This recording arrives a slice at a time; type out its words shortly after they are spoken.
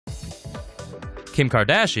Kim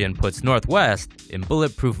Kardashian puts Northwest in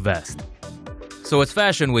bulletproof vest. So it's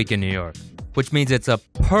Fashion Week in New York, which means it's a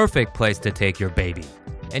perfect place to take your baby.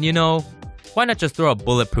 And you know, why not just throw a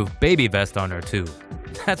bulletproof baby vest on her too?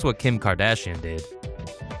 That's what Kim Kardashian did.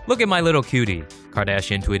 "Look at my little cutie,"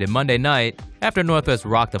 Kardashian tweeted Monday night after Northwest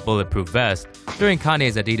rocked a bulletproof vest during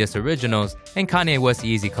Kanye's Adidas Originals and Kanye West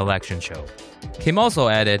Yeezy collection show. Kim also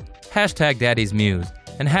added #Daddy's Muse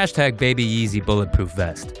and #Baby Yeezy bulletproof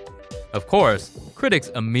vest. Of course, critics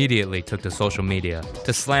immediately took to social media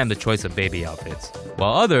to slam the choice of baby outfits,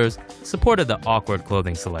 while others supported the awkward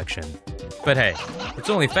clothing selection. But hey, it's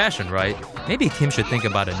only fashion, right? Maybe Kim should think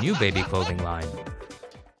about a new baby clothing line.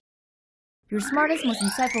 Your smartest, most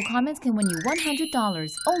insightful comments can win you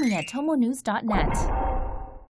 $100 only at tomonews.net.